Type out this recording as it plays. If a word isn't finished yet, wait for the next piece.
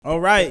All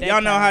right,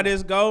 y'all know how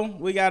this go.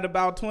 We got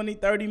about 20,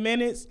 30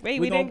 minutes. Wait,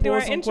 we didn't do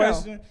our intro.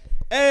 Questions.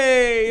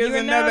 Hey, it's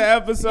another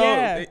episode.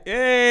 Yeah.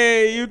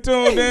 Hey, you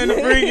tuned in to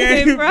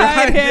Pregame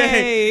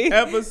Friday.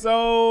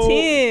 Episode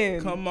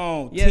 10. Come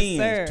on, yes, 10s,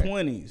 sir.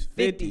 20s,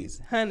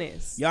 50s,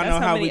 100s. Y'all That's know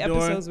how many we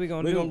doing. episodes we're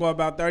going to go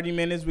about 30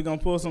 minutes. We're going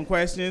to pull some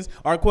questions.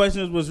 Our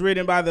questions was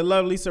written by the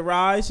lovely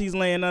Sarai. She's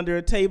laying under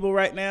a table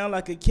right now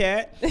like a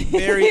cat.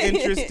 Very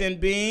interesting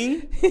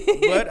being,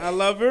 but I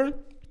love her.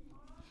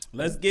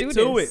 Let's get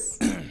to it.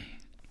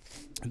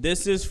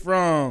 This is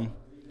from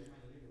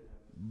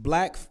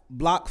Block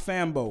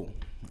Fambo.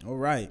 All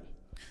right.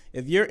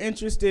 If you're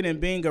interested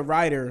in being a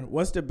writer,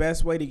 what's the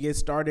best way to get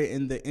started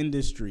in the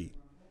industry?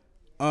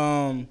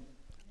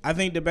 I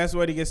think the best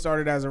way to get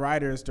started as a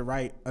writer is to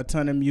write a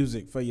ton of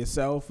music for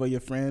yourself, for your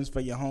friends,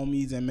 for your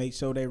homies, and make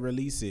sure they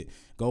release it.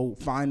 Go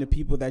find the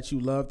people that you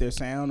love their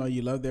sound or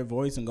you love their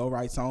voice and go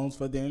write songs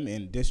for them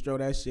and distro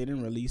that shit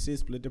and release it,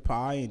 split the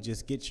pie, and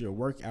just get your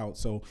work out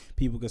so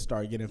people can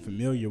start getting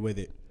familiar with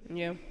it.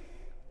 Yeah,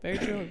 very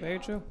true, very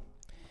true.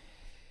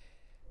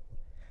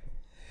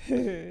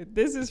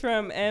 This is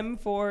from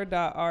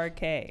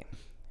M4.RK.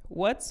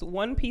 What's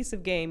one piece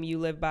of game you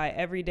live by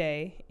every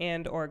day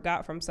and or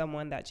got from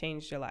someone that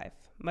changed your life?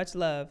 Much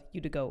love, you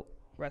the GOAT,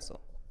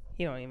 Russell.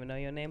 He don't even know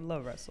your name.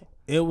 Love, Russell.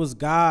 It was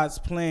God's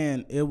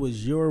plan. It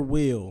was your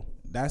will.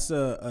 That's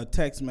a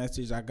text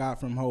message I got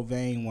from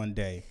Hovain one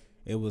day.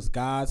 It was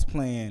God's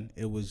plan.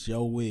 It was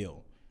your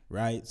will,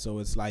 right? So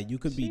it's like you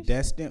could be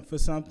destined for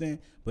something,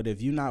 but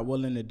if you're not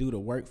willing to do the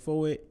work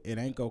for it, it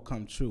ain't gonna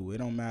come true. It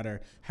don't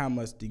matter how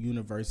much the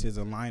universe is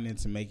aligning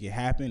to make it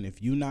happen.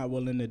 If you're not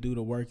willing to do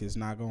the work, it's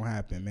not gonna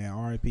happen, man.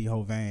 R.I.P.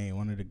 Hovain,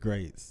 one of the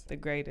greats. The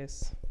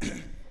greatest.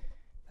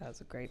 That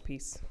was a great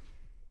piece.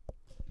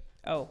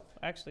 Oh,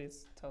 actually,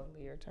 it's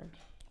totally your turn.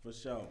 For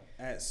sure.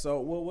 So,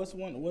 what's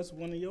one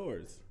of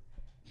yours?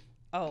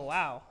 Oh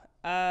wow.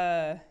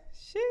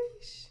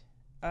 Sheesh.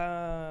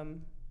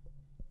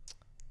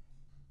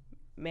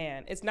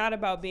 Man, it's not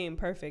about being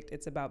perfect.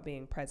 It's about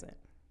being present.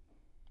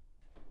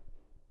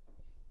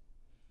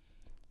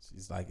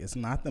 She's like, it's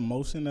not the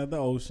motion of the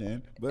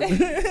ocean. But Need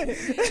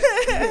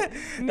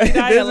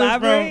I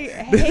elaborate?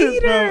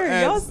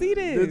 Hater. Y'all see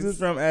this. This is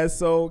from As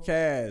Soul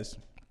Cash.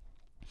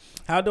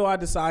 How do I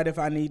decide if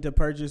I need to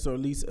purchase or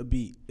lease a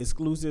beat?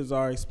 Exclusives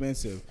are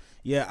expensive.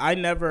 Yeah, I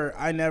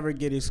never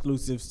get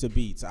exclusives to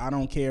beats. I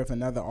don't care if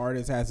another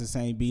artist has the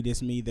same beat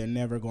as me. They're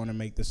never going to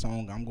make the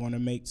song I'm going to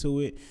make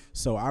to it.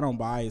 So I don't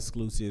buy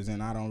exclusives,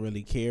 and I don't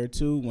really care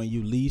to. When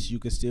you lease, you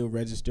can still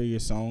register your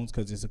songs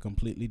because it's a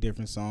completely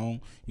different song.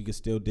 You can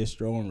still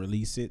distro and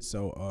release it.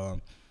 So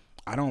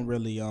I don't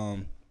really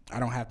I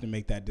don't have to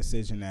make that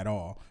decision at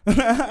all.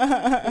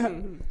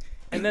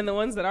 And then the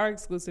ones that are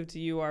exclusive to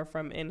you are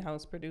from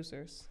in-house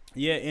producers.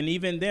 Yeah, and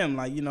even them,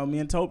 like, you know, me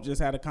and Tope just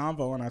had a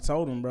convo, and I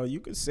told him, bro, you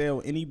could sell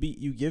any beat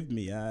you give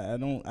me. I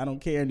don't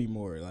care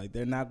anymore. Like,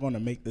 they're not going to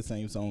make the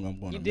same song I'm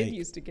going to make. You did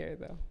used to care,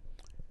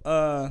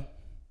 though.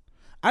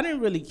 I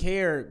didn't really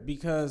care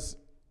because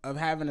of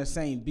having the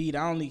same beat.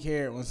 I only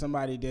cared when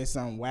somebody did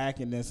something whack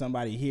and then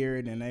somebody hear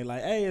it and they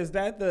like, hey, is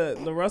that the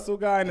Russell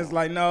guy? And it's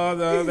like, no,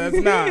 that's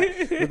not.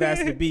 But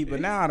that's the beat.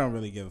 But now I don't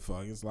really give a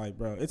fuck. It's like,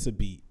 bro, it's a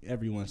beat.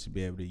 Everyone should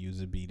be able to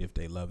use a beat if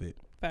they love it.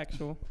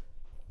 Factual.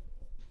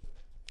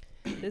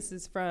 This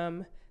is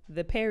from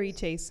the Perry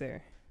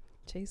Chaser.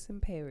 Jason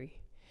Perry.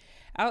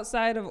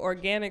 Outside of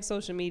organic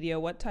social media,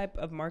 what type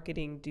of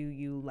marketing do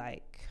you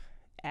like?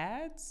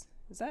 Ads?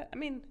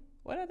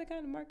 What other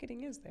kind of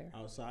marketing is there?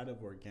 Outside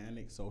of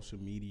organic social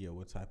media,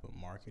 what type of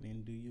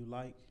marketing do you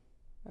like?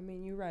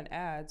 You run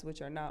ads,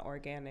 which are not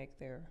organic.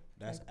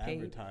 That's like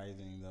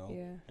advertising, though.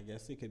 Yeah. I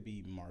guess it could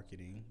be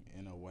marketing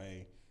in a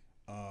way.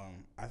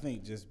 I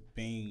think just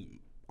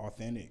being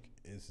authentic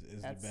is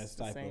the best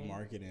type of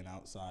marketing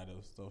outside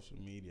of social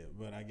media.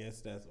 But I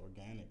guess that's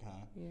organic,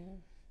 huh?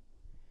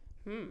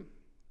 Yeah.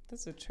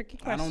 That's a tricky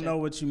question. I don't know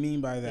what you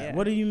mean by that. Yeah.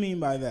 What do you mean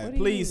by that?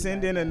 Please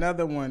send in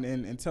another one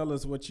and tell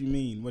us what you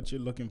mean, what you're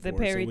looking for. The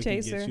Perry so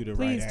Chaser. Can get you the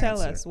Please right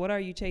tell answer. us, what are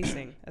you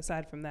chasing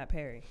aside from that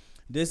Perry?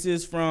 This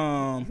is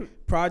from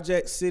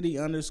Project City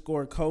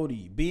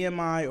 _Cody.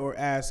 BMI or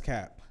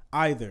ASCAP?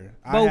 Either.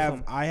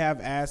 I have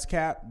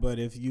ASCAP, but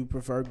if you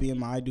prefer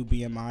BMI, do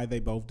BMI. They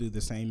both do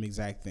the same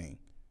exact thing.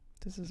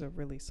 This is a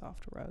really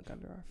soft rug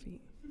under our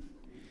feet.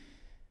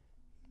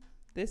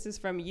 This is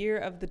from Year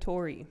of the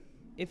Tory.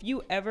 If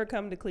you ever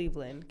come to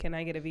Cleveland, can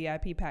I get a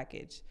VIP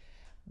package?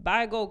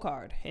 Buy a gold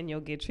card and you'll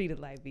get treated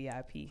like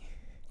VIP.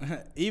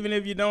 Even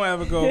if you don't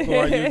have a gold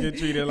card, you get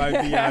treated like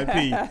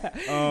VIP.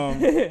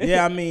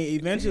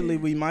 Eventually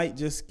we might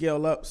just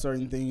scale up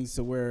certain things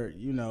to where,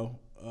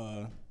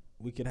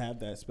 we could have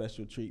that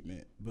special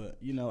treatment. But,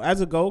 as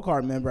a gold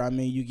card member,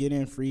 you get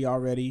in free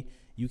already.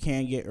 You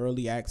can get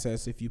early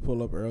access if you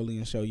pull up early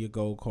and show your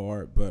gold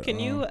card. But can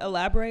you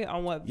elaborate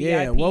on what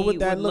VIP what would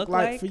that look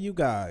like for you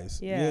guys?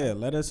 Yeah,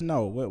 let us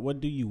know. What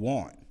do you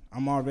want?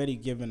 I'm already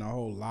giving a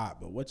whole lot,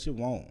 but what you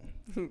want?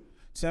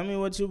 Tell me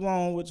what you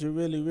want, what you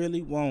really,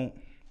 really want.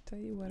 Tell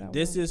you what I want.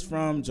 This is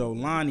from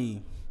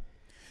Jolani.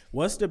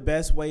 What's the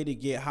best way to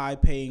get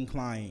high-paying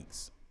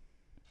clients?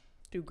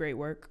 Do great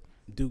work.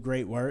 Do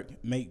great work,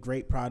 make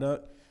great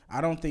product. I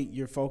don't think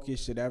your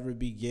focus should ever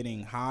be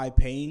getting high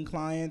paying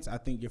clients. I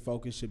think your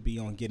focus should be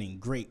on getting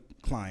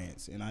great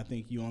clients. And I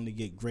think you only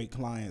get great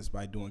clients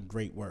by doing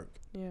great work.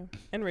 Yeah.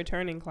 And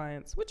returning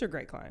clients, which are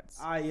great clients.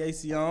 All right,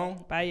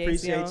 Yacion. Bye, Yacion.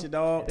 Appreciate you,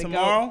 dog.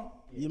 Tomorrow,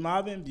 you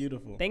mobbing?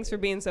 Beautiful. Thanks for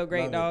being so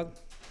great, Love dog.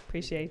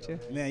 Appreciate you.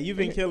 Man, you've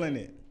been killing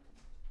it.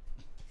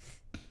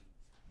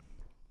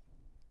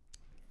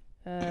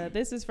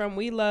 This is from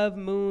We Love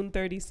Moon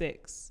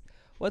 36.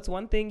 What's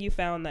one thing you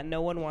found that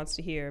no one wants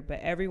to hear,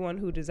 but everyone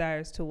who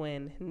desires to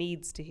win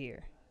needs to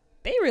hear?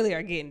 They really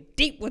are getting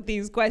deep with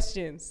these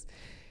questions.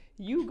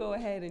 You go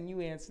ahead and you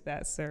answer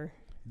that, sir.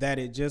 That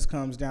it just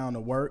comes down to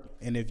work.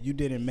 And if you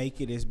didn't make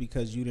it, it's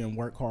because you didn't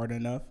work hard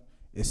enough.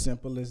 As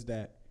simple as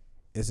that.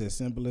 It's as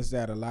simple as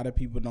that. A lot of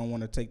people don't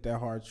want to take that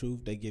hard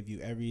truth. They give you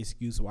every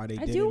excuse why they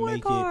didn't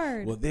make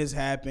it. Well, this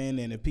happened,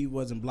 and if people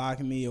wasn't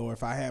blocking me, or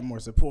if I had more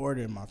support,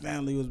 and my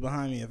family was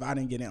behind me, if I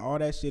didn't get in, all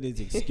that shit is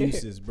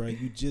excuses, bro.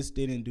 You just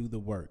didn't do the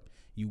work.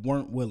 You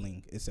weren't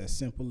willing. It's as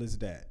simple as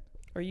that.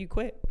 Or you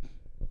quit.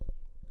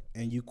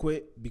 And you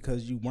quit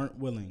because you weren't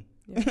willing.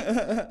 Yeah.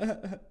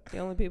 The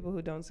only people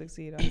who don't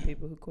succeed are the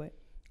people who quit.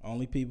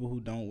 Only people who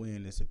don't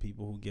win is the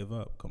people who give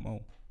up. Come on.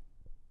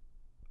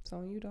 It's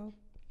on you, dog.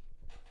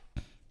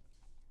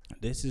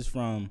 This is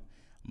from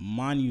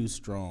Manu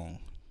Strong.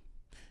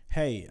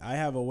 Hey, I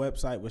have a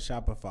website with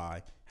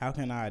Shopify. How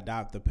can I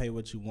adopt the pay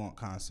what you want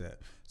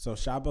concept? So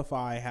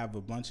Shopify have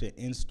a bunch of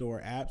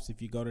in-store apps.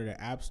 If you go to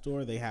the App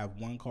Store, they have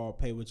one called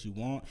Pay What You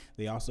Want.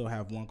 They also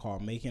have one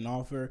called Make an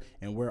Offer.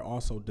 And we're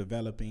also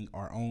developing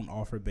our own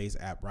offer-based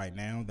app right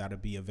now that'll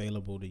be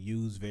available to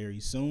use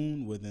very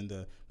soon, within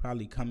the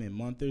probably coming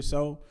month or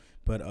so.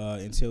 But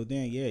until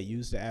then, yeah,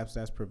 use the apps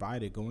that's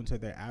provided. Go into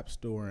their app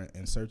store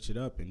and search it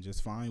up and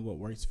just find what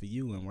works for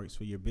you and works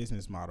for your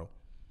business model.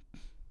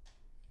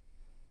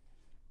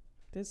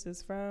 This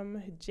is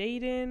from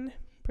Jaden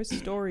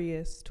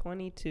Prestorius,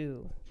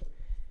 22.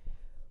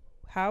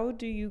 How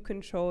do you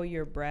control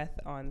your breath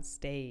on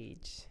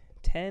stage?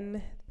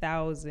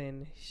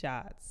 10,000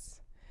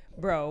 shots.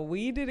 Bro,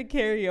 we did a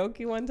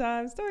karaoke one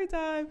time. Story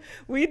time.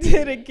 We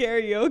did a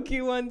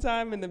karaoke one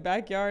time in the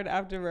backyard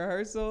after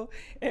rehearsal,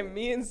 and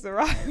me and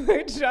Sarai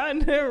were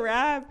trying to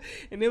rap,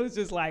 and it was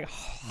just like,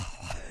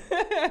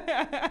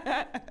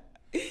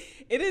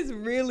 it is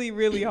really,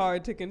 really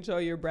hard to control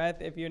your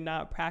breath if you're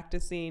not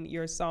practicing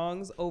your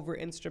songs over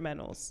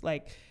instrumentals.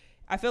 Like,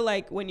 I feel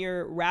like when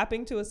you're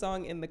rapping to a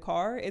song in the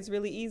car, it's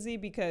really easy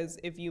because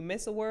if you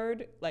miss a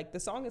word, like the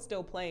song is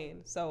still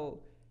playing.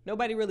 So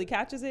nobody really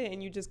catches it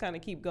and you just kind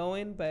of keep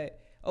going.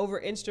 But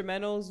over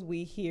instrumentals,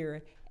 we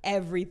hear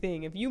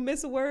everything. If you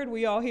miss a word,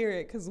 we all hear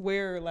it because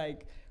we're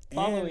like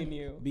following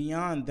you.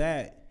 Beyond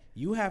that,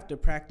 you have to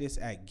practice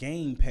at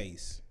game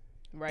pace.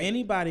 Right.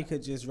 Anybody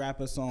could just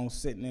rap a song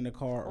sitting in the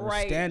car or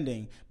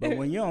standing, but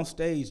when you're on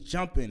stage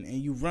jumping and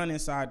you running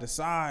side to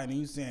side and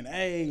you saying,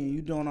 hey, and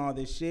you doing all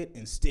this shit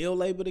and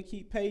still able to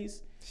keep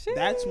pace,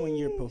 that's when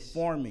you're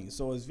performing.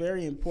 So it's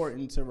very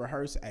important to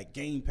rehearse at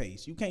game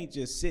pace. You can't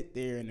just sit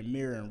there in the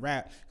mirror and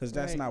rap because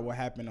that's not what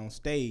happened on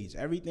stage.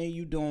 Everything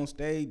you do on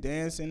stage,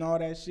 dancing, all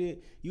that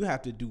shit, you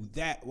have to do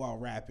that while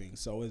rapping.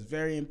 So it's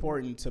very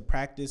important to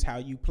practice how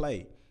you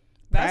play.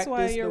 That's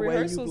why your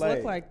rehearsals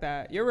look like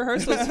that. Your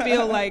rehearsals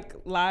feel like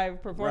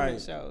live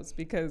performance shows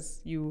because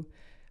you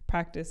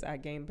practice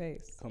at game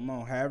pace. Come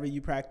on, however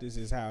you practice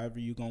is however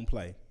you gonna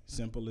play.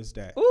 Simple as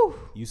that. Ooh.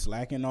 You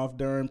slacking off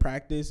during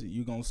practice,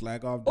 you gonna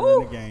slack off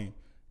during the game.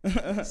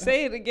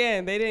 Say it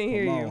again. They didn't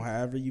hear you. Come on,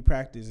 however you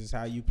practice is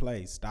how you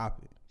play. Stop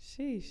it.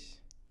 Sheesh.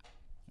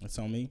 That's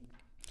on me.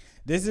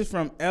 This is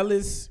from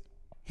Ellis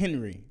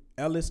Henry.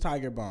 Ellis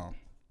Tiger Bomb.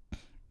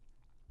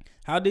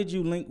 How did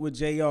you link with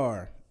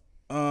JR?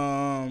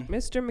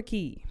 Mr.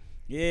 McKee.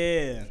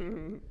 Yeah.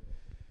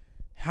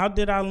 How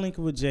did I link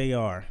with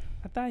JR?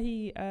 I thought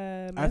he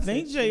I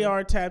think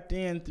JR tapped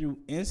in through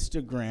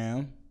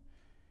Instagram,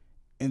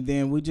 and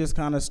then we just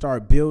kind of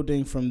start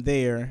building from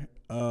there.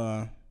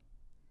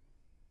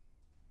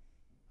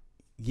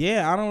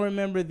 Yeah, I don't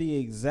remember the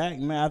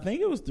exact I think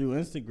it was through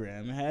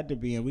Instagram. It had to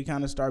be, and we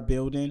kind of start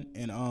building,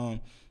 and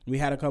we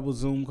had a couple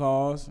Zoom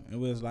calls, and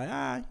we was like,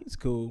 he's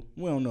cool.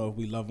 We don't know if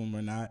we love him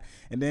or not.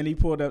 And then he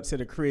pulled up to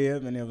the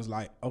crib, and it was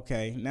like,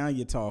 okay, now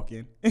you're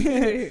talking.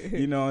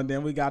 You know, and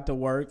then we got to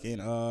work,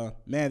 and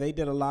man, they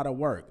did a lot of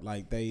work.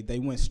 Like, they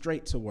went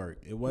straight to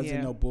work. It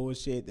wasn't no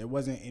bullshit. There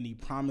wasn't any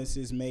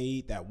promises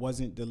made that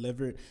wasn't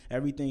delivered.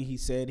 Everything he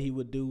said he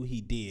would do,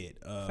 he did.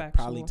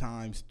 Probably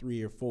times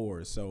 3 or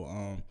 4.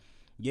 So,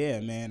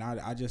 yeah, man,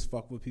 I just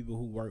fuck with people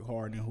who work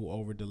hard and who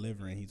over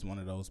deliver, and he's one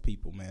of those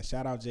people, man.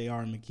 Shout out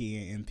JR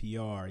McKee and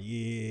NPR.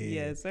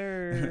 Yeah. Yes,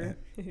 sir.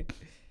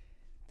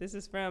 This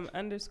is from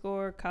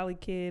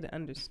 _CollyKid_.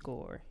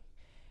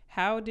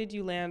 How did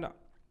you land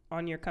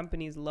on your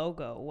company's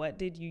logo? What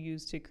did you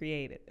use to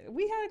create it?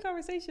 We had a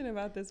conversation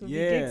about this with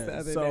Geeks the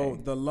other day. So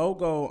the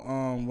logo,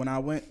 when I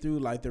went through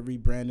like the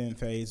rebranding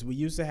phase, we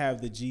used to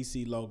have the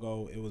GC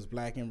logo. It was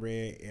black and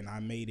red, and I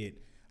made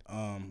it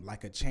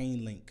like a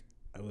chain link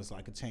It was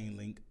like a chain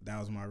link. That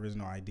was my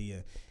original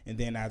idea. And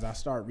then as I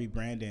start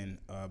rebranding,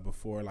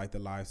 before like the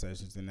live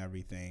sessions and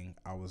everything,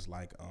 I was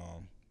like,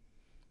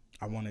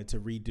 I wanted to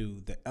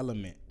redo the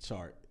element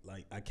chart.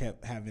 Like I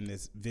kept having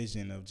this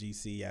vision of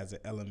GC as an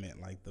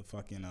element, like the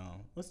fucking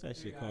what's that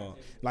shit called?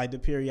 Like the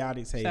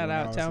periodic table. Shout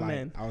out, Chow like,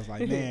 Man. I was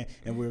like, man,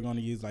 and we were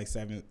gonna use like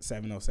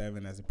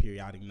 707 as a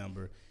periodic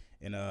number.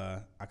 And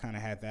I kind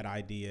of had that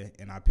idea,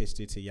 and I pitched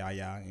it to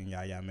Yaya, and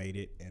Yaya made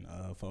it in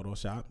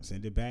Photoshop,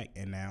 sent it back,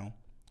 and now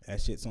that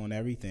shit's on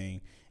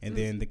everything. And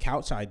then the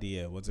couch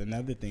idea was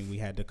another thing. We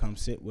had to come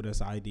sit with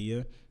this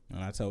idea,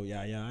 and I told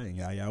Yaya, and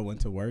Yaya went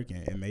to work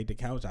and made the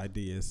couch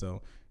idea.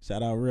 So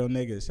shout out real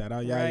niggas. Shout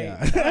out Yaya.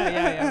 Right. Shout out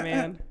Yaya,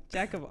 man.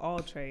 Jack of all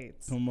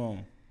trades. Come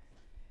on.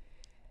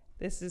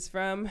 This is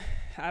from,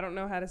 I don't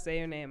know how to say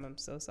your name. I'm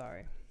so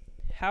sorry.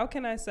 How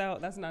can I sell,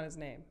 that's not his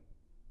name.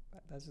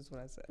 That's just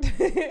what I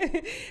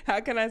said.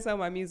 How can I sell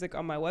my music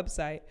on my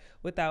website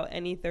without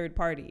any third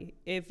party?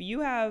 If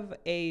you have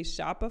a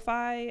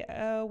Shopify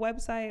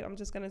website, I'm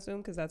just going to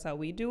assume because that's how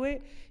we do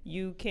it,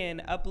 you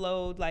can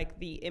upload like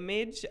the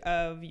image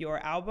of your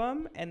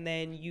album and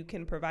then you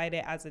can provide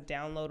it as a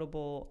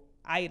downloadable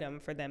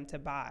item for them to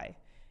buy.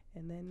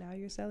 And then now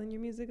you're selling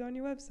your music on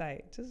your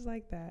website, just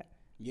like that.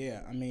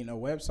 Yeah, I mean, a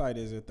website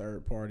is a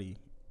third party.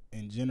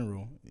 In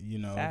general, you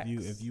know, Facts.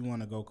 if you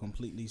want to go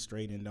completely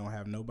straight and don't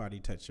have nobody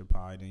touch your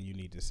pie, then you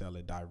need to sell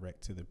it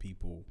direct to the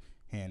people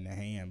hand to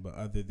hand. But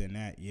other than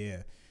that,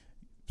 yeah,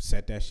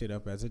 set that shit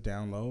up as a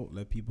download.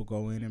 Let people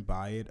go in and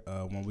buy it.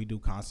 When we do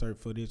concert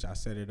footage, I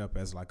set it up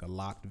as like a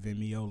locked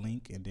Vimeo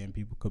link, and then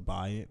people could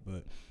buy it.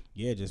 But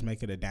yeah, just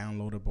make it a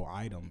downloadable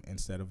item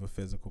instead of a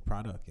physical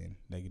product, and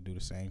they could do the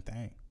same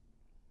thing.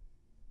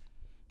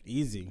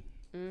 Easy.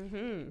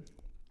 Mm-hmm.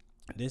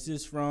 This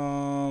is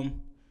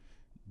from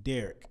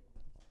Derek.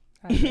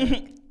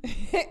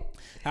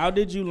 How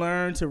did you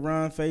learn to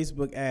run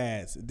Facebook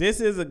ads? This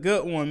is a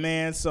good one,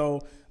 man.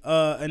 So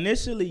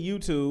initially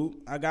YouTube.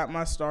 I got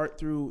my start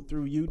through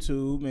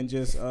YouTube and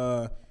just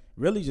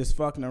really just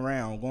fucking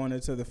around, going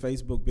into the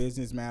Facebook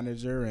Business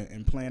Manager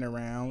and playing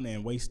around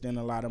and wasting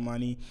a lot of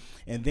money.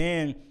 And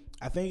then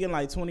I think in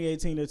like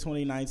 2018 or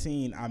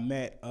 2019, I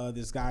met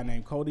this guy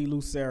named Cody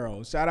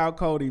Lucero. Shout out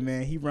Cody,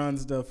 man. He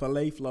runs the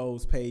Filet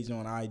Flows page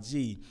on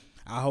IG.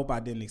 I hope I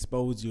didn't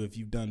expose you if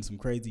you've done some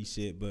crazy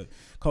shit, but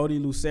Cody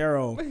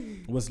Lucero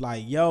was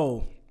like,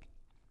 yo,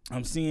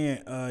 I'm seeing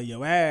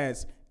your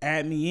ads.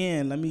 Add me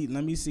in. Let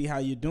me see how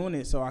you're doing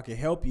it so I can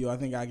help you. I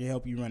think I can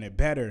help you run it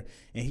better.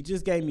 And he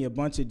just gave me a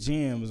bunch of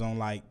gems on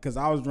like, because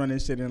I was running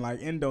shit in like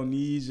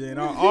Indonesia and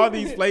all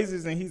these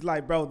places. And he's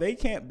like, bro, they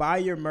can't buy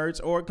your merch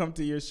or come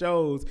to your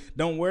shows.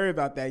 Don't worry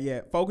about that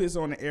yet. Focus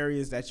on the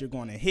areas that you're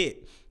going to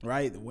hit,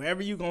 right?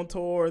 Wherever you're going to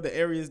tour, the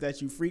areas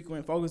that you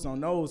frequent, focus on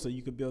those so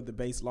you can build the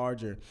base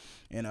larger.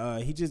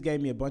 And he just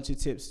gave me a bunch of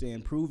tips to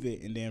improve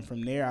it. And then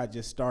from there, I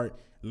just start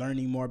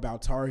learning more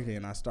about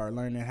targeting. I start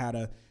learning how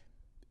to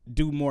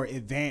do more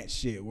advanced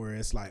shit where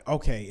it's like,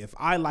 okay, if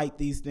I like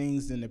these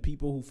things, then the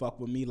people who fuck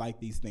with me like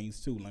these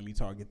things too. Let me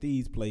target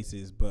these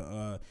places.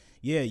 But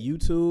yeah,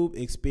 YouTube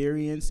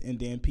experience and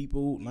then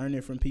people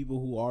learning from people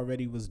who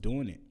already was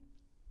doing it.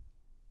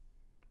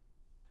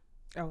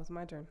 Oh, it's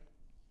my turn.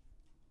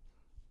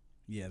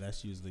 Yeah,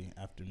 that's usually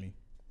after me.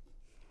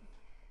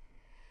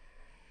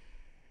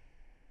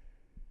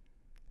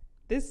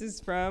 This is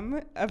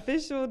from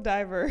Official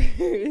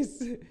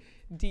Diverse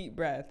Deep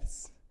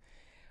Breaths.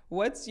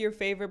 What's your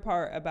favorite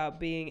part about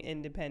being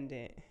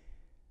independent?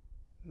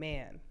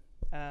 Man,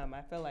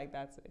 I feel like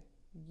that's a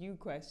you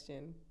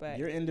question, but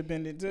you're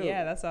independent too.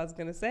 Yeah, that's what I was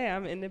gonna say.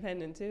 I'm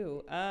independent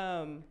too.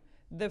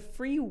 The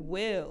free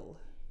will,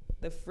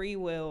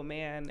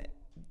 man.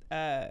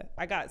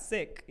 I got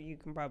sick. You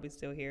can probably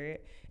still hear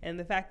it. And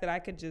the fact that I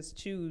could just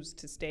choose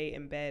to stay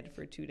in bed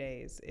for 2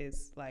 days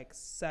is like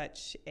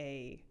such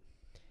a,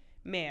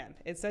 man,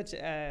 it's such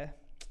a,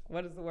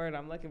 what is the word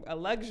I'm looking for? A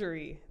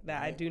luxury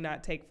that I do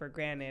not take for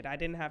granted. I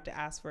didn't have to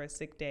ask for a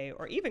sick day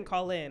or even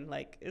call in.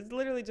 Like, it's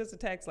literally just a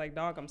text like,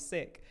 dog, I'm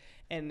sick.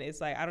 And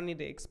it's like, I don't need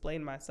to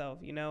explain myself,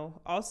 you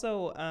know?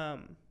 Also,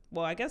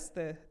 well, I guess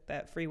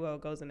that free will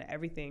goes into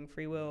everything.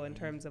 Free will in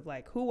terms of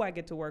like who I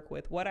get to work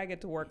with, what I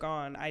get to work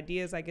on,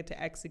 ideas I get to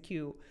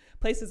execute,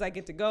 places I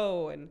get to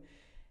go, and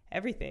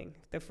everything.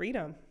 The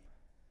freedom.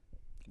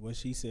 What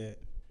she said.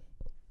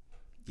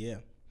 Yeah.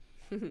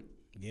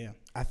 Yeah,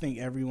 I think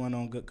everyone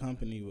on Good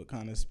Company would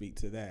kind of speak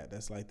to that.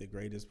 That's like the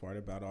greatest part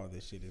about all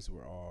this shit is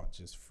we're all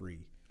just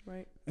free.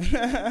 Right.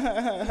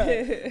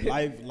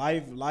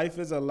 Life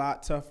is a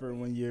lot tougher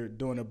when you're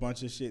doing a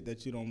bunch of shit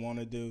that you don't want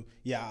to do.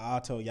 Yeah, I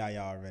told Yaya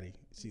already.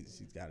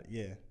 She's got it.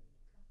 Yeah.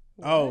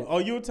 What? Oh,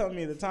 you were telling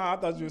me at the time.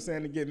 I thought you were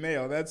saying to get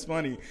mail. That's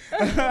funny.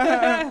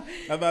 I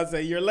was about to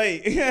say you're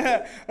late.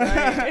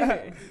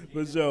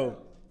 But yo,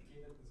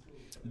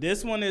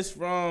 this one is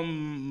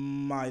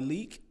from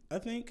Myleek, I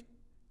think.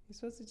 You're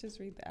supposed to just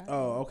read that.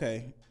 Oh,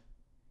 okay.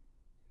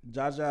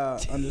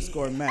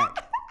 Jaja_Mac.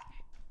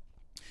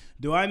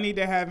 Do I need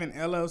to have an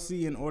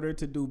LLC in order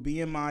to do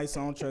BMI,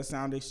 SoundTrust,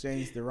 Sound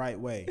Exchange the right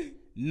way?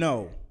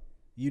 No,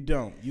 you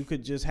don't. You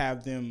could just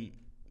have them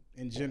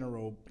in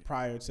general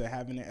prior to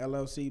having an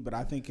LLC, but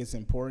I think it's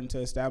important to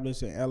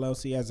establish an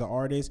LLC as an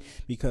artist,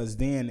 because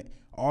then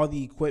all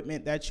the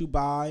equipment that you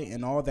buy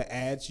and all the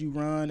ads you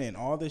run and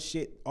all the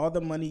shit, all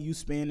the money you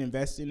spend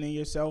investing in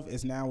yourself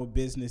is now a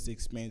business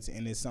expense,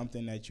 and it's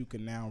something that you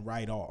can now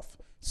write off.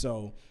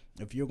 So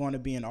if you're going to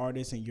be an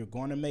artist and you're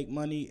going to make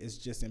money, it's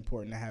just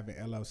important to have an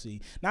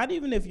LLC. Not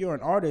even if you're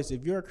an artist,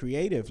 if you're a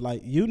creative,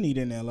 like, you need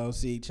an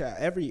LLC.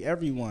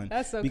 Everyone.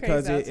 That's so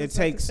because crazy. It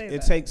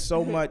takes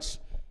so much.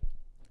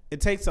 It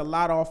takes a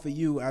lot off of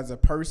you as a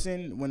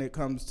person when it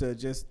comes to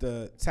just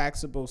the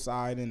taxable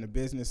side and the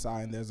business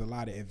side. And there's a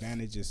lot of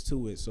advantages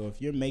to it. So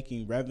if you're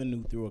making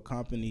revenue through a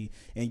company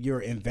and you're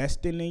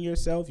investing in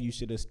yourself, you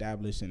should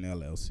establish an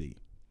LLC.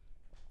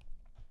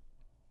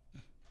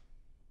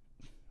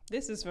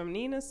 This is from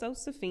Nina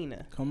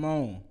Sosafina. Come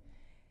on.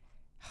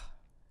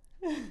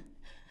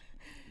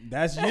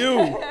 That's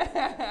you.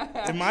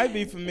 It might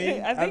be for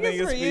me. I think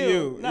it's for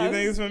you. No, you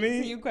think it's for me?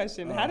 It's a you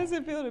question. How does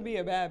it feel to be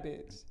a bad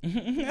bitch?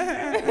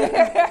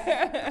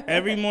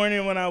 Every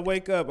morning when I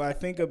wake up, I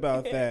think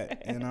about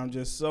that, and I'm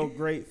just so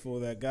grateful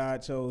that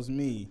God chose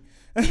me.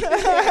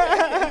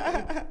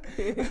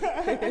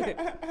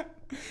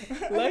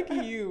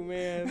 Lucky you,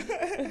 man.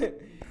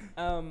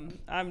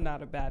 I'm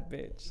not a bad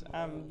bitch.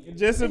 I'm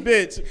just a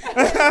bitch. Just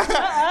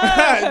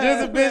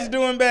a bitch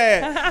doing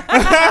bad.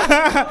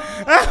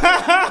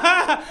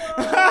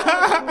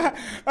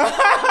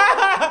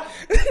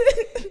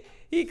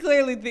 He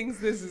clearly thinks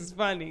this is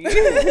funny.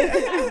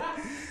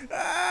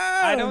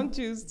 I don't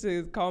choose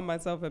to call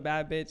myself a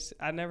bad bitch.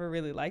 I never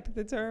really liked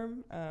the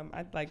term.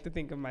 I'd like to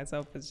think of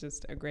myself as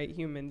just a great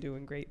human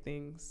doing great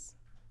things.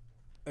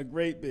 A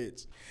great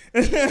bitch.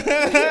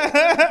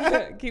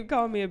 Keep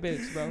calling me a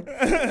bitch, bro.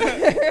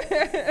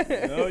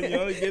 You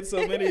only get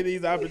so many of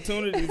these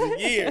opportunities a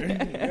year.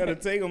 You gotta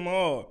take them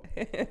all.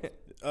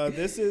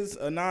 This is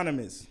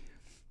anonymous.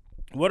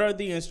 What are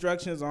the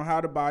instructions on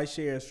how to buy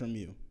shares from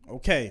you?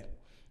 Okay,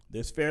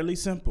 this is fairly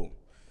simple.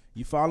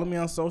 You follow me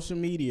on social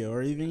media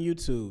or even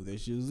YouTube.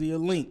 There's usually a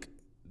link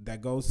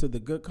that goes to the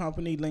Good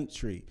Company link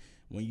tree.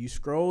 When you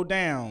scroll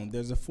down,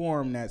 there's a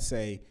form that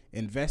say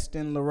invest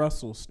in La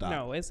Russell stock.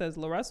 No, it says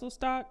La Russell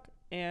stock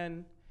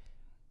and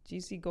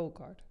GC Gold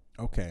Card.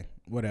 Okay,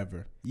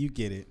 whatever. You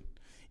get it.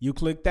 You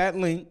click that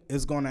link.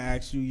 It's going to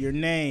ask you your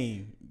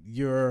name,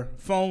 your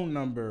phone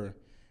number,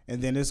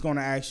 and then it's going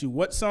to ask you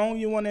what song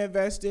you want to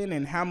invest in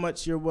and how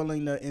much you're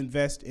willing to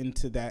invest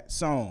into that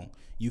song.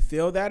 You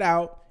fill that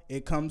out.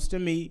 It comes to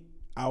me.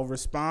 I'll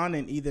respond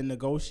and either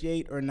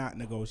negotiate or not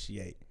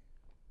negotiate.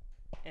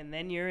 And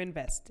then you're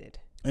invested.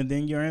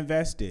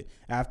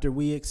 After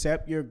we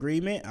accept your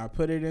agreement, I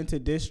put it into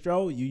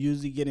distro. You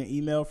usually get an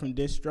email from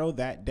distro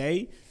that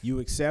day. You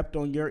accept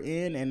on your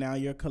end, and now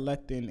you're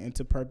collecting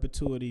into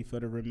perpetuity for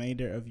the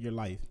remainder of your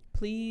life.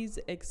 Please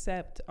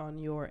accept on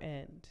your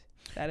end.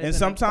 That is and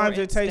sometimes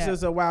it takes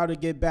us a while to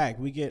get back.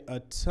 We get a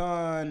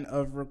ton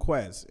of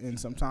requests, and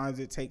sometimes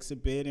it takes a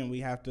bit, and we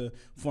have to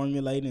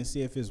formulate and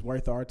see if it's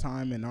worth our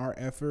time and our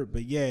effort.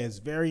 But yeah, it's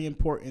very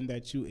important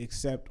that you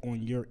accept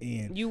on your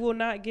end. You will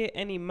not get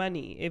any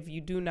money if you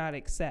do not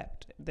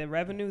accept. The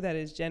revenue that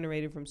is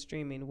generated from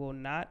streaming will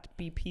not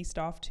be pieced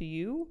off to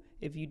you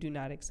if you do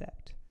not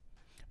accept.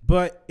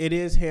 But it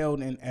is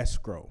held in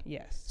escrow.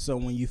 Yes. So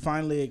when you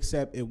finally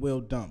accept, it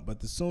will dump. But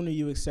the sooner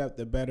you accept,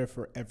 the better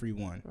for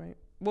everyone. Right.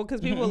 Well,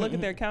 because people will look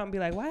at their account and be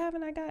like, why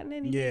haven't I gotten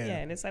anything yet?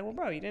 And it's like, well,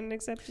 bro, you didn't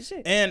accept your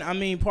shit. And, I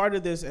mean, part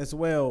of this as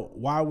well,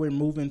 why we're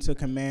moving to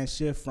Command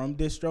Shift from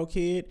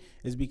DistroKid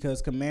is because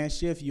Command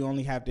Shift, you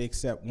only have to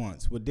accept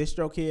once. With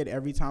DistroKid,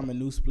 every time a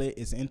new split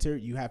is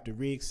entered, you have to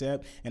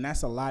re-accept, and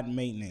that's a lot of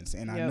maintenance.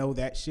 And I know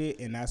that shit,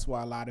 and that's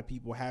why a lot of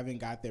people haven't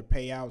got their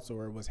payouts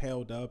or it was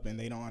held up, and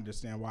they don't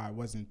understand why it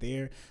wasn't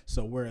there.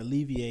 So we're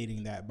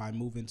alleviating that by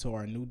moving to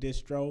our new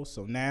distro.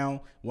 So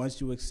now, once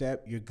you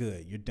accept, you're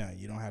good. You're done.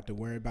 You don't have to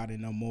worry about it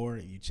no more.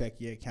 You check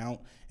your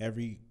account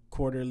every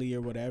quarterly or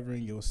whatever,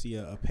 and you'll see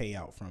a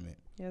payout from it.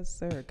 Yes,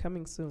 sir.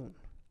 Coming soon.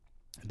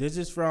 This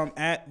is from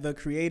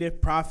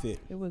 @TheCreativeProphet.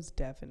 It was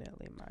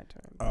definitely my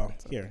turn. Oh,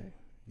 here. Okay.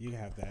 You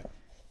have that.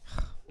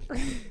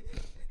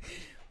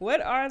 What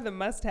are the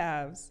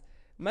must-have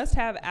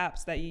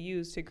apps that you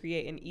use to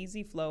create an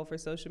easy flow for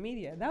social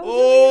media? That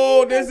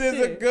was this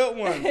is a good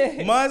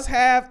one.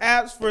 Must-have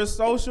apps for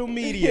social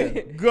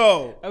media.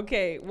 Go.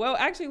 Okay. Well,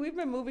 actually, we've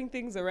been moving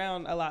things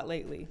around a lot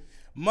lately.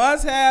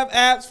 Must-have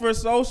apps for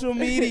social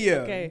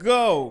media. Okay.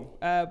 Go.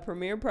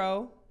 Premiere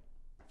Pro,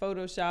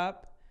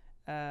 Photoshop,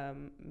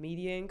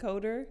 Media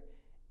Encoder,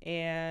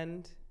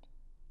 and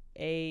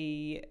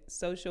a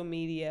social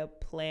media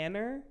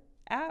planner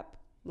app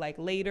like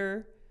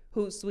Later,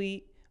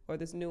 Hootsuite, or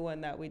this new one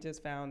that we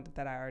just found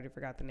that I already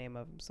forgot the name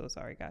of. I'm so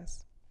sorry,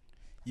 guys.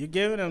 You're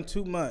giving them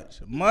too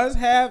much.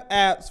 Must-have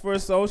apps for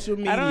social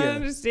media. I don't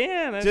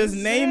understand. Just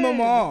name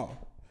them all.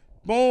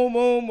 Boom,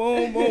 boom,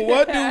 boom, boom.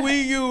 What do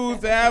we use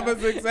to have a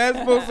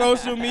successful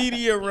social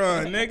media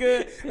run,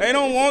 nigga? They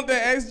don't want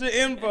the extra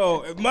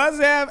info.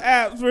 Must have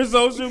apps for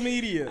social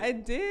media. I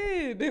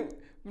did.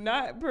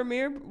 Not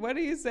Premiere. What are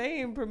you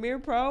saying? Premiere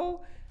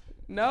Pro?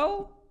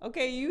 No?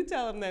 Okay, you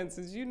tell them then,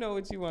 since you know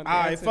what you want.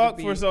 All right, fuck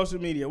for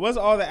social media. What's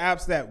all the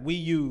apps that we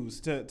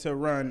use to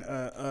run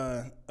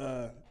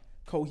a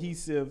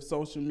cohesive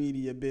social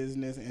media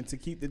business and to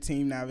keep the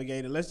team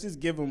navigated? Let's just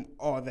give them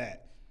all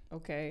that.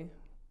 Okay.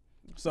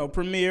 So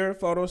Premiere,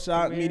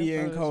 Photoshop,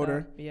 Media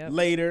Encoder,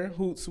 Later,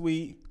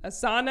 Hootsuite,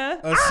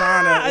 Asana.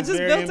 Asana is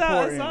very built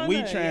important. Asana.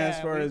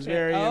 WeTransfer is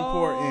very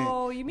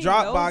important. You mean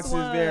Dropbox those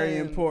is very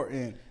ones.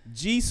 important.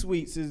 G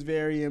Suites is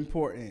very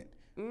important.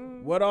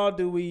 What all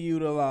do we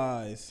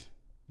utilize?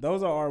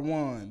 Those are our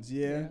ones,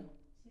 yeah.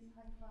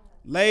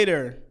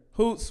 Later,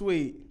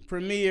 Hootsuite,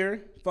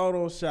 Premiere,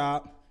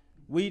 Photoshop,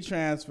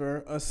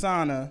 WeTransfer,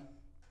 Asana.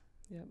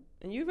 Yep.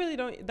 And you really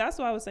don't, that's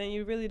why I was saying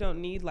you really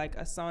don't need like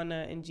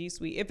Asana and G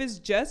Suite. If it's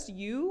just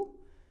you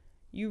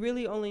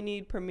really only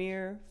need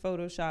Premiere,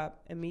 Photoshop,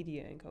 and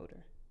Media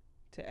Encoder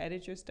to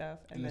edit your stuff.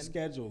 And a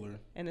scheduler.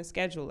 And a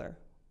scheduler.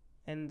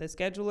 And the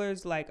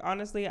schedulers, like,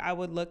 honestly, I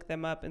would look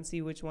them up and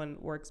see which one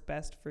works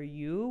best for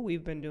you.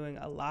 We've been doing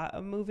a lot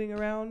of moving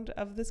around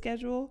of the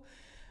schedule.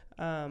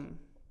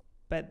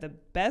 But the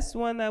best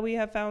one that we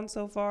have found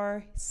so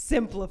far,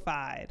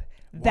 Simplified.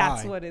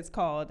 That's what it's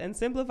called. And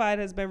Simplified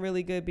has been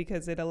really good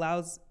because it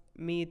allows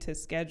me to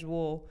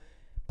schedule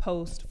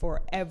posts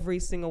for every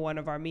single one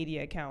of our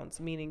media accounts,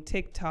 meaning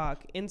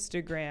TikTok,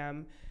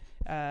 Instagram,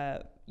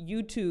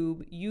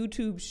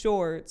 YouTube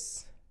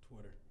Shorts,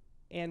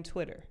 and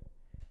Twitter.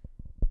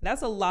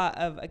 That's a lot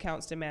of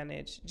accounts to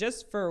manage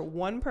just for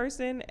one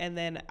person. And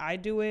then I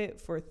do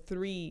it for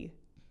 3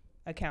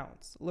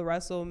 accounts,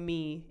 LaRussell,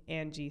 me,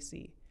 and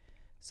GC.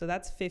 So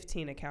that's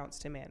 15 accounts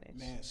to manage.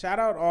 Man, shout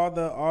out all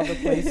the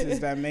places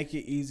that make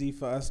it easy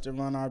for us to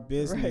run our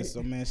business. Right.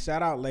 So man,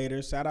 shout out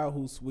Later, shout out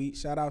Hootsuite,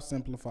 shout out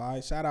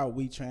Simplify, shout out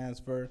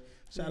WeTransfer,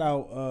 shout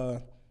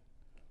out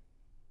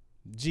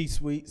G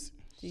Suites,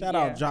 shout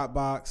out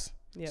Dropbox.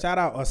 Yep. Shout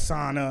out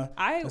Asana.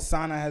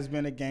 Asana has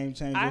been a game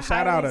changer.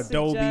 Shout out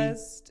Adobe. I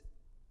suggest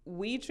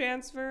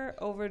WeTransfer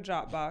over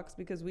Dropbox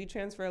because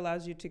WeTransfer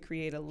allows you to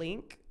create a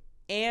link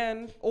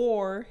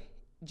or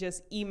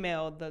just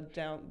email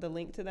the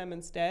link to them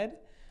instead.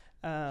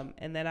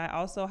 And then I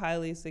also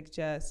highly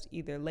suggest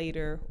either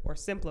Later or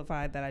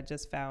Simplified that I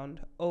just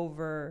found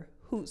over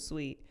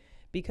Hootsuite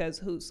because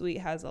Hootsuite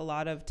has a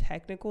lot of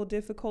technical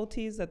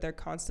difficulties that they're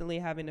constantly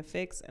having to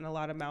fix and a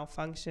lot of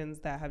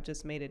malfunctions that have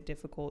just made it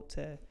difficult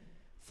to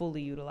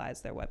fully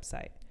utilize their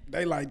website.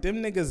 They like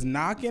them niggas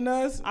knocking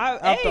us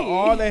after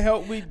all the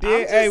help we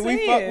did. Hey,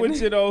 we fuck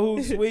with you though,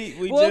 Hootsuite.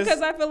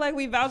 Because I feel like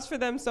we vouched for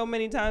them so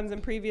many times in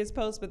previous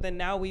posts, but then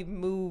now we've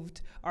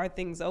moved our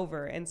things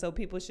over, and so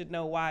people should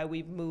know why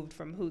we've moved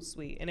from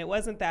Hootsuite. And it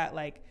wasn't that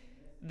like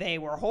they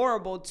were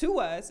horrible to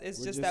us. It's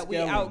just that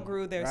scaling, we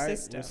outgrew their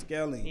system. We're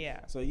scaling.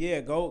 Yeah. So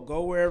yeah,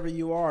 go wherever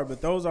you are.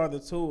 But those are the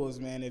tools,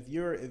 man. If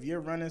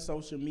you're running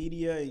social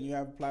media and you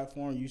have a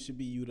platform, you should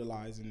be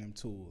utilizing them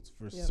tools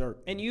for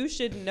certain. And you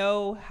should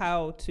know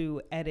how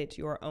to edit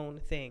your own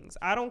things.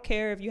 I don't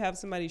care if you have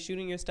somebody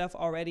shooting your stuff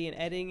already and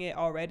editing it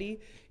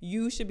already.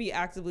 You should be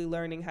actively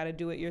learning how to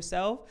do it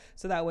yourself.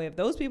 So that way, if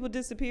those people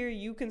disappear,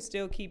 you can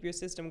still keep your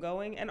system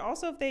going. And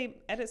also, if they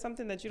edit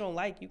something that you don't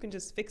like, you can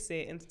just fix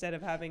it instead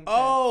of having to.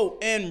 Oh,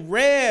 and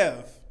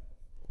Rev.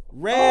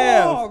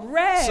 Oh,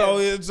 Rev.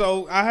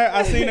 So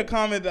I seen a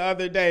comment the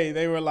other day.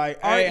 They were like,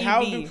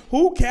 "Hey,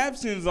 who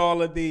captions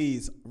all of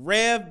these?"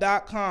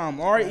 Rev.com,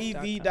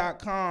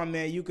 rev.com.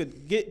 Man, you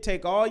could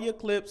take all your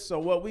clips. So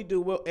what we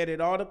do, we'll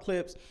edit all the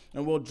clips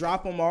and we'll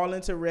drop them all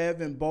into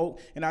Rev in bulk.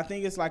 And I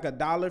think it's like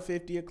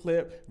 $1.50 a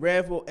clip.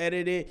 Rev will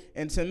edit it,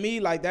 and to me,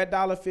 like that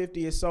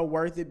 $1.50 is so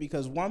worth it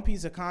because one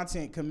piece of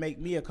content can make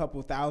me a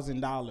couple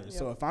 $1,000. Yep.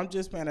 So if I'm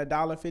just paying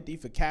 $1.50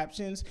 for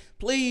captions,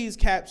 please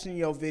caption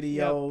your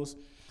videos.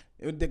 Yep.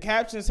 The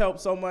captions help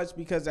so much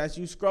because as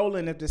you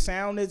scrolling, if the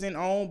sound isn't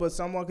on, but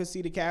someone can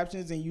see the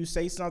captions and you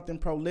say something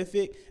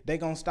prolific, they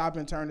gonna stop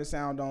and turn the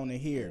sound on and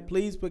hear. Yeah.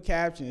 Please put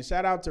captions.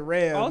 Shout out to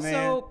Rev,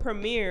 also, man.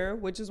 Premiere,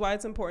 which is why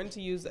it's important to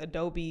use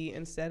Adobe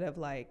instead of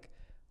like,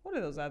 what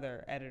are those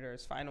other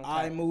editors? Final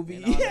Cut.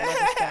 iMovie.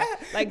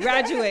 Like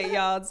graduate,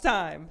 y'all. It's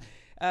time.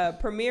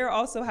 Premiere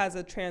also has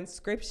a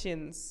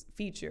transcriptions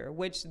feature,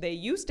 which they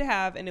used to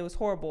have, and it was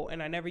horrible,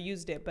 and I never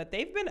used it. But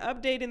they've been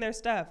updating their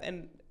stuff,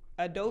 and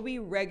Adobe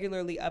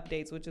regularly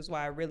updates, which is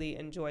why I really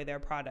enjoy their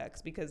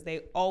products because they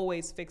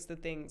always fix the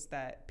things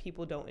that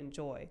people don't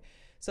enjoy.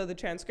 So the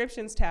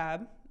transcriptions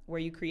tab, where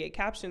you create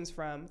captions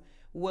from,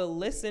 will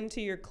listen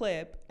to your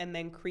clip and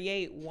then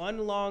create one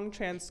long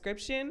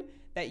transcription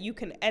that you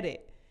can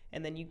edit.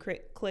 And then you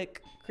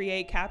click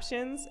create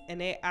captions,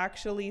 and it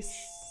actually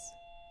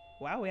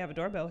wow, we have a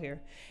doorbell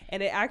here.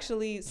 And it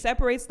actually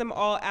separates them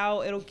all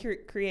out. It'll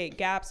create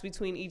gaps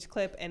between each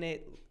clip, and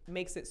it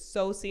makes it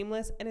so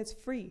seamless, and it's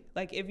free.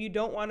 Like if you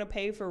don't want to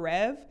pay for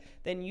Rev,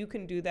 then you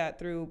can do that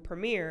through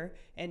Premiere,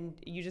 and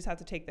you just have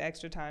to take the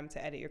extra time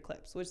to edit your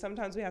clips, which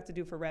sometimes we have to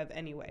do for Rev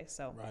anyway.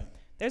 So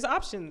there's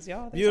options,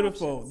 y'all. There's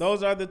beautiful options.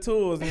 Those are the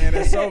tools, man.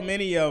 There's so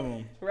many of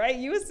them. Right?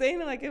 You were saying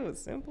it like it was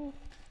simple.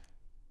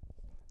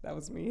 That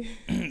was me.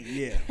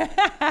 Yeah.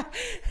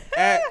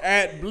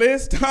 at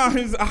Bliss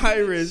Times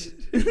Irish,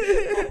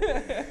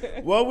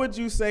 what would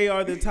you say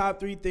are the top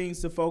 3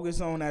 things to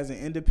focus on as an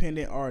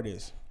independent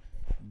artist?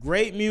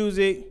 Great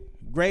music,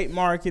 great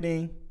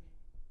marketing,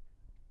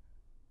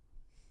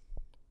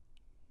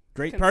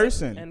 great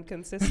person. And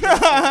consistency.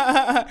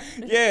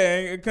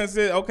 Yeah.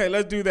 Okay,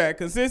 let's do that.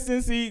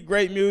 Consistency,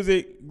 great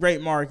music,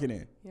 great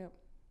marketing. Yep.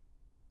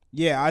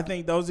 Yeah, I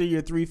think those are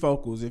your 3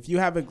 focals. If you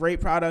have a great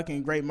product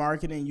and great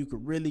marketing, you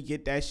could really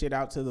get that shit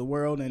out to the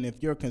world. And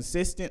if you're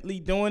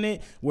consistently doing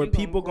it, where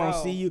people gonna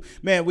see you,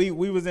 man. We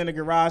was in the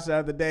garage the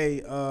other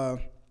day.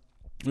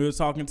 We was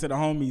talking to the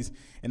homies,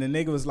 and the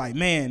nigga was like,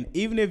 man,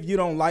 even if you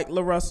don't like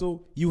La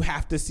Russell, you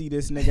have to see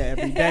this nigga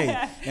every day.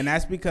 And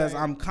that's because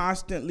I'm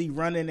constantly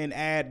running an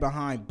ad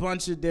behind a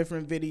bunch of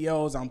different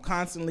videos. I'm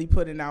constantly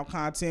putting out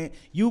content.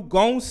 You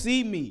gon'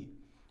 see me.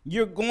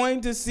 You're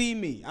going to see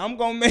me. I'm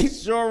going to make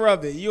sure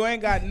of it. You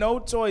ain't got no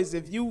choice.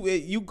 If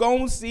you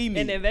going to see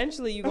me. And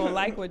eventually you going to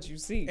like what you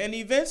see. And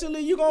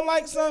eventually you going to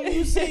like something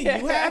you see.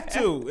 You have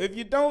to. If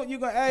you don't, you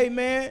going to, hey,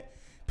 man,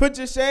 put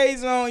your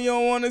shades on. You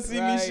don't want to see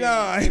me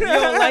shine. If you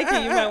don't like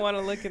it, you might want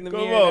to look in the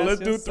mirror. Come on,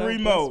 let's do 3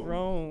 more. What's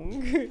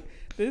wrong?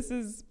 This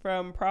is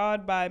from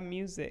Prod by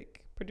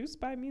Music. Produced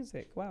by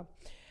Music. Wow.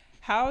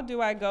 How do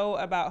I go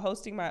about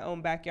hosting my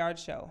own backyard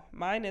show?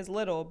 Mine is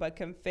little, but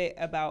can fit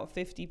about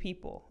 50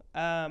 people.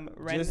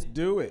 Just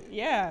do it.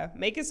 Yeah,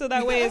 make it so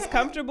that way it's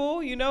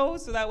comfortable,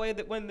 so that way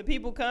that when the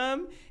people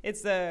come,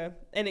 it's an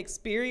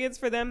experience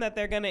for them that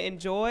they're going to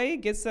enjoy.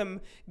 Get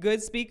some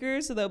good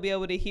speakers so they'll be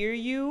able to hear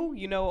you,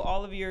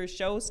 all of your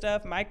show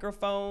stuff,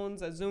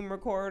 microphones, a Zoom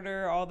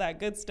recorder, all that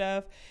good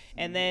stuff.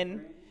 And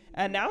then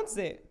announce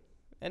it.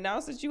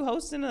 Announce that you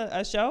hosting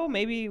a show,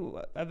 maybe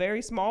a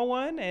very small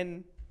one,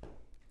 and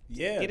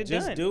get it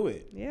just done. do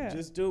it. Yeah.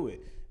 Just do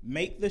it.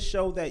 Make the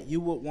show that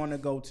you would want to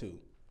go to.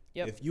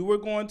 Yep. If you were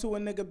going to a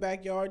nigga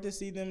backyard to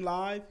see them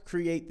live,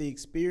 create the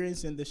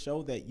experience in the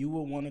show that you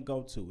would want to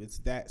go to. It's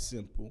that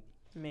simple.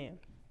 Man.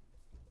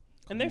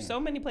 And there's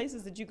so many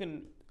places that you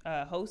can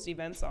host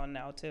events on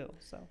now too.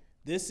 So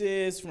this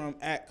is from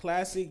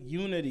 @Classic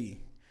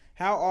Unity.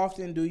 How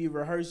often do you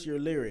rehearse your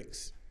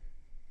lyrics?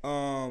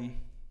 All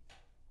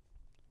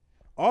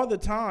the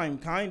time,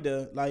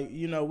 kinda. Like,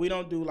 we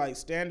don't do like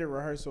standard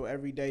rehearsal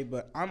every day,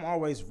 but I'm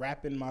always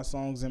rapping my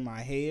songs in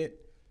my head.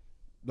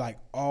 Like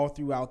all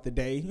throughout the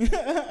day,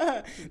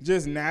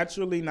 just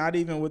naturally, not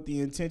even with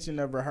the intention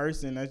of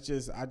rehearsing. I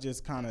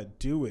just kind of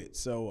do it.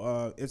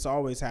 So it's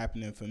always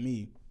happening for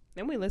me.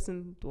 And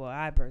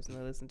I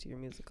personally listen to your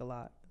music a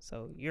lot,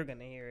 so you're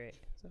gonna hear it.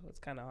 So it's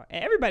kind of hard.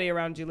 And everybody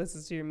around you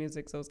listens to your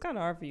music, so it's kind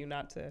of hard for you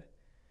not to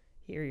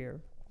hear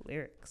your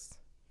lyrics.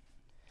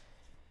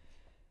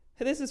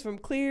 This is from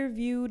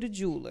Clearview the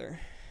Jeweler.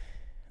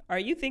 Are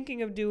you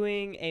thinking of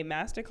doing a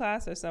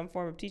masterclass or some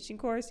form of teaching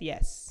course?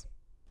 Yes.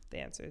 The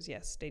answer is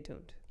yes. Stay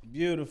tuned.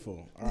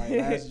 Beautiful. All right,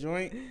 last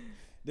joint.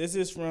 This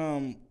is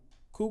from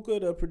Kuka,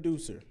 the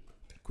producer.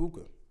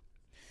 Kuka.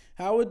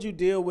 How would you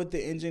deal with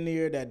the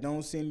engineer that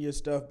don't send your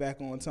stuff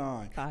back on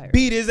time? Fired.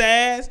 Beat his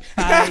ass.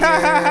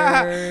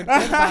 Fired.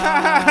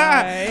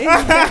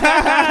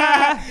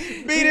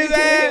 Beat his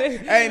ass.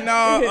 Hey,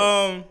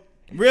 no.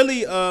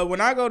 Really, when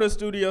I go to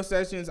studio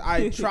sessions,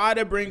 I try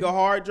to bring a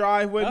hard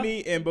drive with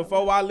me, and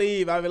before I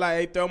leave, I be like,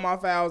 hey, throw my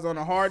files on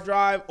a hard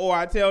drive, or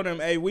I tell them,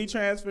 hey,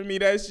 transfer me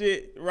that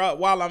shit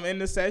while I'm in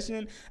the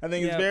session. I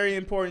think it's very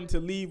important to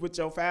leave with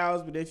your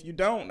files, but if you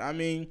don't,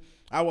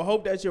 I would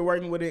hope that you're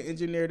working with an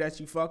engineer that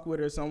you fuck with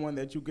or someone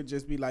that you could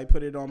just be like,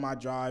 put it on my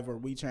drive or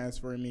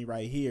transferring me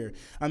right here.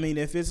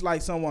 If it's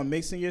like someone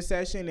mixing your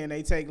session and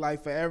they take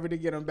like forever to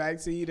get them back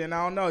to you, then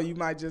I don't know. You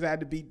might just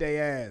have to beat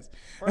their ass.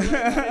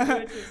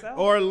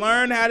 Or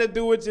learn how to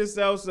do it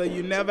yourself so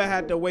you never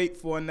have to wait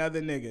for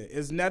another nigga.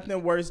 It's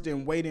nothing worse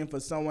than waiting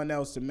for someone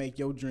else to make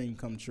your dream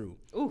come true.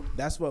 Ooh.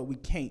 That's what we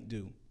can't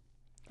do.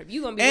 If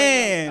you gonna be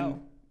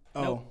waiting,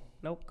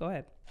 Nope, go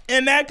ahead.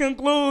 And that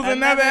concludes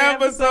another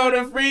episode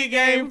of Free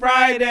Game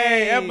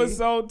Friday,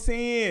 episode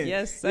 10.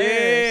 Yes, sir.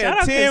 Yeah, Shout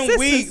out 10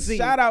 weeks.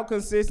 Shout out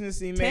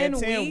consistency, man.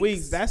 10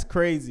 weeks. That's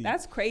crazy.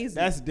 That's crazy.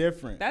 That's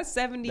different. That's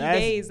 70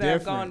 days that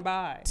have gone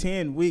by.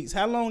 10 weeks.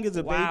 How long is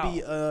a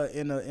baby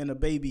in a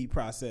baby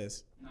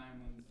process?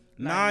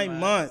 9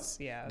 months.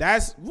 Yeah.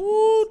 That's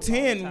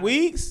 10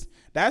 weeks.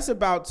 That's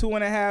about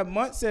 2.5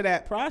 months of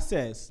that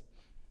process.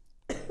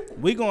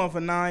 We going for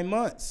 9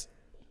 months.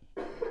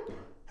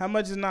 How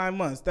much is 9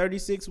 months?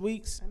 36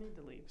 weeks? I need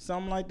to leave.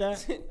 Something like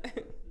that?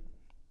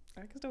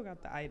 I still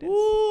got the itis.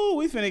 Ooh,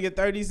 we finna get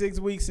 36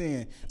 weeks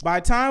in. By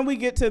the time we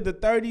get to the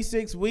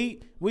 36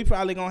 week, we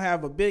probably gonna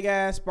have a big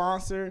ass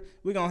sponsor.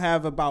 We gonna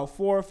have about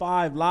 4 or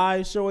 5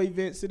 live show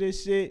events of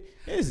this shit.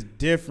 It's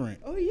different.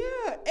 Oh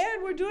yeah,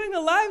 and we're doing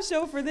a live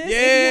show for this. Yeah,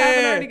 if you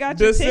haven't already got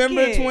your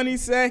December ticket.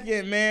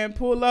 22nd, man.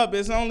 Pull up.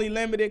 It's only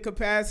limited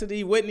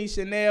capacity. Whitney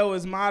Chanel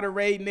is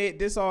moderating it.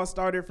 This all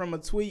started from a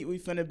tweet. We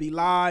finna be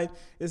live.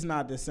 It's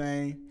not the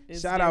same.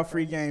 Shout out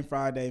Free Game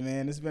Friday,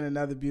 man. It's been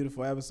another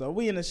beautiful episode.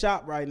 We in the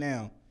shop right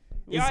now.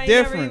 Y'all ain't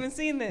different. never even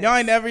seen this. Y'all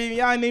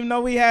ain't even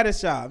know we had a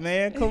shop,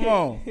 man. Come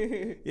on.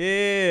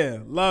 Yeah,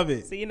 love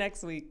it. See you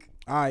next week.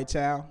 All right,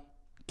 child.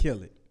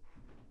 Kill it.